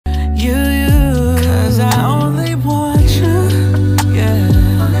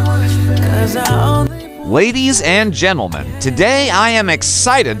Ladies and gentlemen, today I am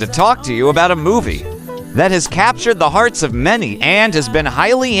excited to talk to you about a movie that has captured the hearts of many and has been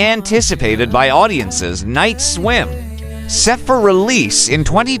highly anticipated by audiences, Night Swim. Set for release in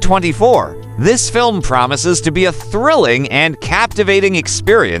 2024, this film promises to be a thrilling and captivating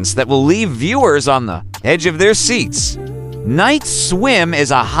experience that will leave viewers on the edge of their seats. Night Swim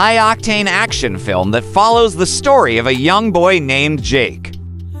is a high-octane action film that follows the story of a young boy named Jake,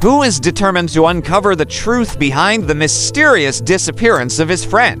 who is determined to uncover the truth behind the mysterious disappearance of his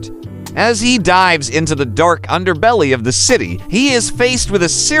friend. As he dives into the dark underbelly of the city, he is faced with a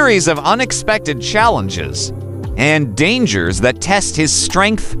series of unexpected challenges and dangers that test his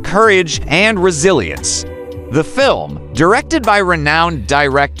strength, courage, and resilience. The film, directed by renowned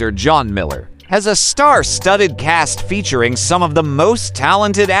director John Miller, has a star-studded cast featuring some of the most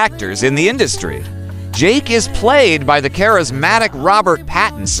talented actors in the industry. Jake is played by the charismatic Robert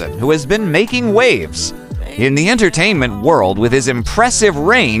Pattinson, who has been making waves in the entertainment world with his impressive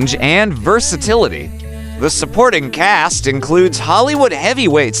range and versatility. The supporting cast includes Hollywood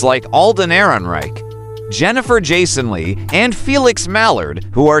heavyweights like Alden Ehrenreich, Jennifer Jason Leigh, and Felix Mallard,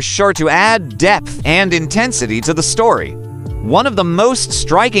 who are sure to add depth and intensity to the story. One of the most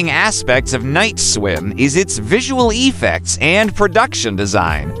striking aspects of Night Swim is its visual effects and production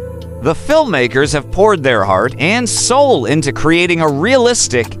design. The filmmakers have poured their heart and soul into creating a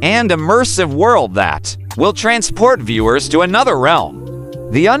realistic and immersive world that will transport viewers to another realm.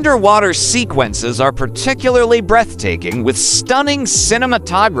 The underwater sequences are particularly breathtaking, with stunning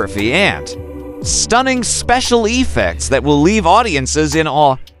cinematography and stunning special effects that will leave audiences in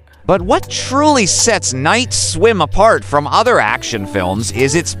awe. But what truly sets Night Swim apart from other action films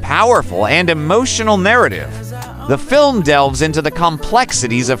is its powerful and emotional narrative. The film delves into the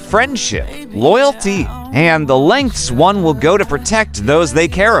complexities of friendship, loyalty, and the lengths one will go to protect those they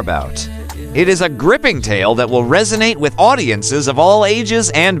care about. It is a gripping tale that will resonate with audiences of all ages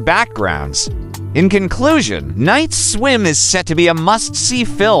and backgrounds. In conclusion, Night Swim is set to be a must-see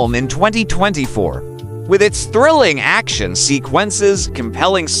film in 2024. With its thrilling action sequences,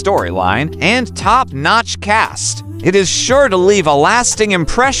 compelling storyline, and top-notch cast, it is sure to leave a lasting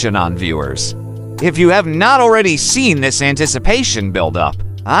impression on viewers. If you have not already seen this anticipation build-up,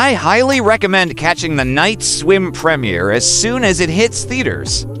 I highly recommend catching the Night Swim premiere as soon as it hits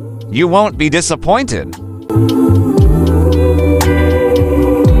theaters. You won't be disappointed.